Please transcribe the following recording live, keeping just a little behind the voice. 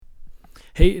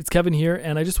Hey, it's Kevin here,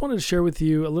 and I just wanted to share with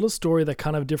you a little story that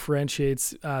kind of differentiates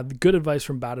the good advice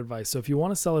from bad advice. So, if you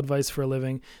want to sell advice for a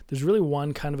living, there's really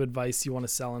one kind of advice you want to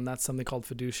sell, and that's something called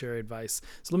fiduciary advice.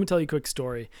 So, let me tell you a quick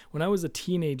story. When I was a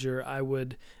teenager, I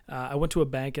went to a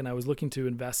bank and I was looking to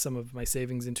invest some of my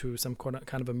savings into some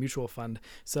kind of a mutual fund.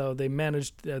 So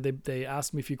they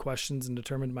asked me a few questions and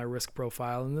determined my risk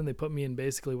profile, and then they put me in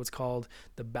basically what's called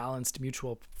the balanced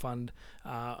mutual fund,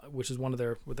 which is one of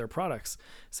their products.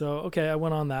 So okay, I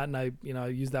went on that and I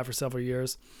used that for several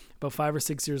years. About 5 or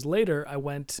 6 years later, I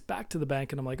went back to the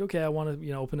bank and I'm like, okay, I want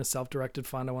to open a self-directed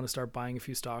fund. I want to start buying a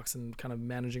few stocks and kind of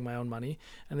managing my own money.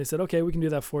 And they said, okay, we can do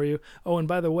that for you. Oh, and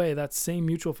by the way, that same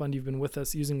mutual fund you've been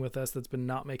using with us that's been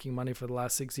not making money for the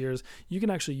last 6 years, you can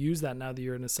actually use that now that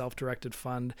you're in a self-directed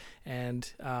fund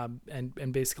and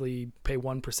basically pay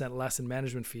 1% less in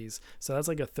management fees. So that's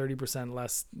like a 30%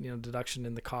 less deduction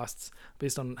in the costs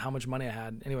based on how much money I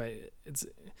had. Anyway, it's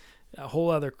a whole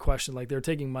other question. Like, they're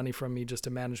taking money from me just to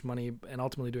manage money and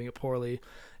ultimately doing it poorly.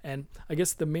 And I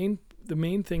guess the main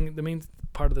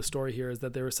part of the story here is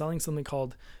that they were selling something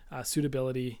called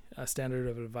suitability standard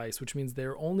of advice, which means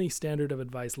their only standard of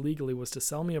advice legally was to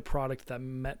sell me a product that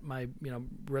met my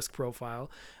risk profile,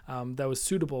 that was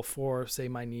suitable for, say,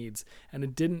 my needs, and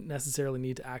it didn't necessarily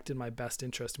need to act in my best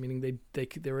interest. Meaning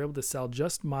they were able to sell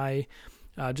just my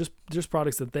just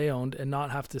products that they owned and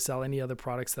not have to sell any other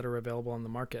products that are available on the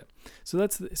market. So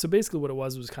basically what it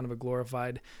was kind of a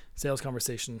glorified sales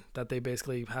conversation, that they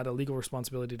basically had a legal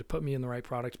responsibility to put me in the right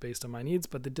product based on my needs,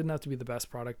 but it didn't have to be the best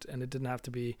product, and it didn't have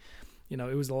to be,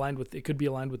 it could be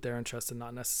aligned with their interests and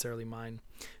not necessarily mine.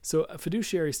 So a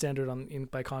fiduciary standard,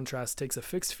 by contrast, takes a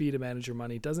fixed fee to manage your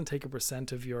money, doesn't take a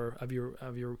percent of your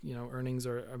earnings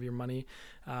or of your money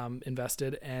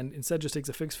invested, and instead just takes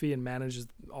a fixed fee and manages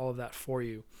all of that for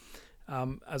you.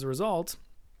 As a result,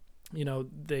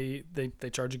 they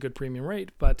charge a good premium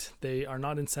rate, but they are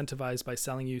not incentivized by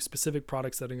selling you specific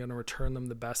products that are going to return them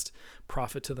the best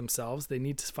profit to themselves. They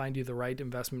need to find you the right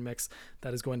investment mix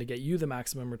that is going to get you the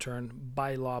maximum return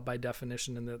by law, by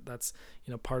definition, and that's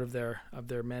part of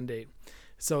their mandate.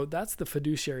 So that's the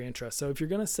fiduciary interest. So if you're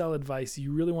going to sell advice,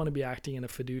 you really want to be acting in a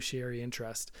fiduciary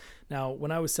interest. Now,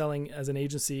 when I was selling as an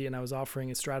agency and I was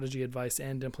offering a strategy advice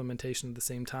and implementation at the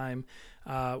same time,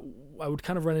 I would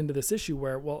kind of run into this issue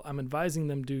where, well, I'm advising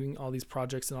them doing all these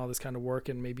projects and all this kind of work,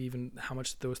 and maybe even how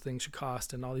much those things should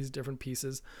cost and all these different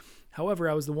pieces. However,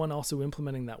 I was the one also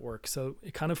implementing that work, so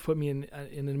it kind of put me in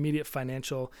an immediate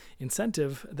financial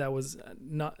incentive that was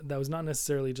not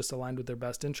necessarily just aligned with their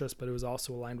best interest, but it was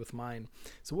also aligned with mine.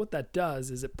 So what that does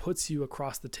is it puts you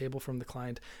across the table from the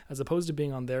client, as opposed to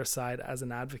being on their side as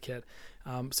an advocate.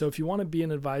 So if you want to be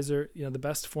an advisor, the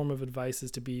best form of advice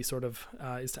is to be is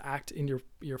to act in your,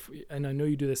 and I know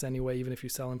you do this anyway, even if you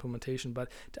sell implementation,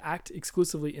 but to act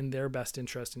exclusively in their best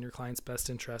interest, in your client's best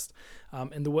interest.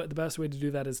 And the best way to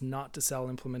do that is not to sell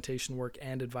implementation work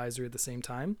and advisory at the same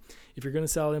time. If you're going to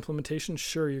sell implementation,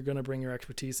 sure, you're going to bring your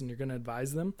expertise and you're going to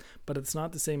advise them, but it's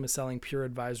not the same as selling pure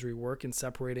advisory work and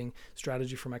separating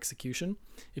strategy from execution.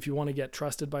 If you want to get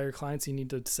trusted by your clients, you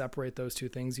need to separate those two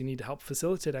things. You need to help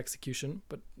facilitate execution,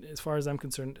 but as far as I'm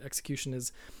concerned, execution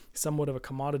is somewhat of a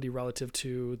commodity relative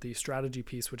to the strategy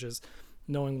piece, which is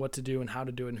knowing what to do and how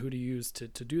to do it and who to use to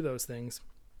do those things.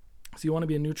 So you want to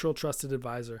be a neutral, trusted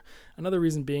advisor. Another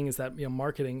reason being is that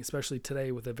marketing, especially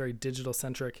today with a very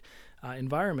digital-centric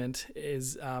environment,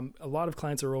 is a lot of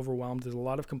clients are overwhelmed. There's a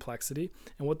lot of complexity,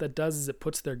 and what that does is it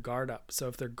puts their guard up. So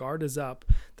if their guard is up,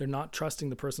 they're not trusting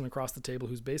the person across the table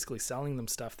who's basically selling them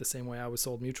stuff the same way I was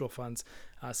sold mutual funds,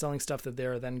 selling stuff that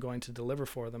they're then going to deliver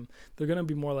for them. They're going to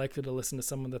be more likely to listen to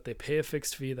someone that they pay a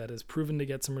fixed fee, that is proven to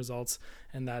get some results,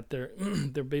 and that they're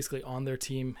they're basically on their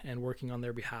team and working on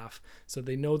their behalf. So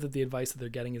they know that the advice that they're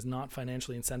getting is not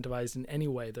financially incentivized in any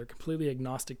way. They're completely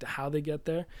agnostic to how they get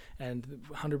there and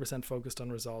 100% focused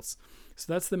on results.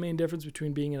 So that's the main difference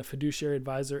between being a fiduciary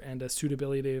advisor and a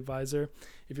suitability advisor.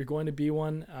 If you're going to be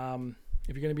one,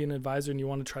 if you're going to be an advisor and you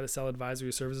want to try to sell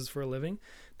advisory services for a living,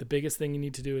 the biggest thing you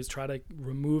need to do is try to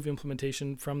remove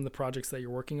implementation from the projects that you're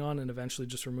working on, and eventually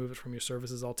just remove it from your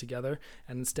services altogether.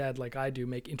 And instead, like I do,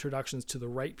 make introductions to the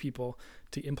right people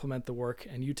to implement the work,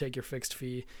 and you take your fixed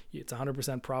fee. It's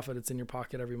 100% profit. It's in your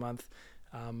pocket every month.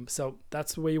 So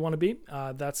that's the way you want to be.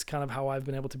 That's kind of how I've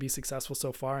been able to be successful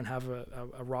so far and have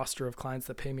a roster of clients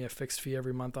that pay me a fixed fee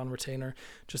every month on retainer,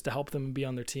 just to help them be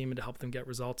on their team and to help them get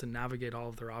results and navigate all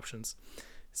of their options.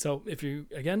 So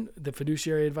the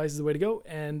fiduciary advice is the way to go.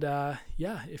 And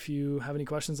if you have any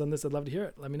questions on this, I'd love to hear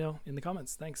it. Let me know in the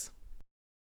comments. Thanks.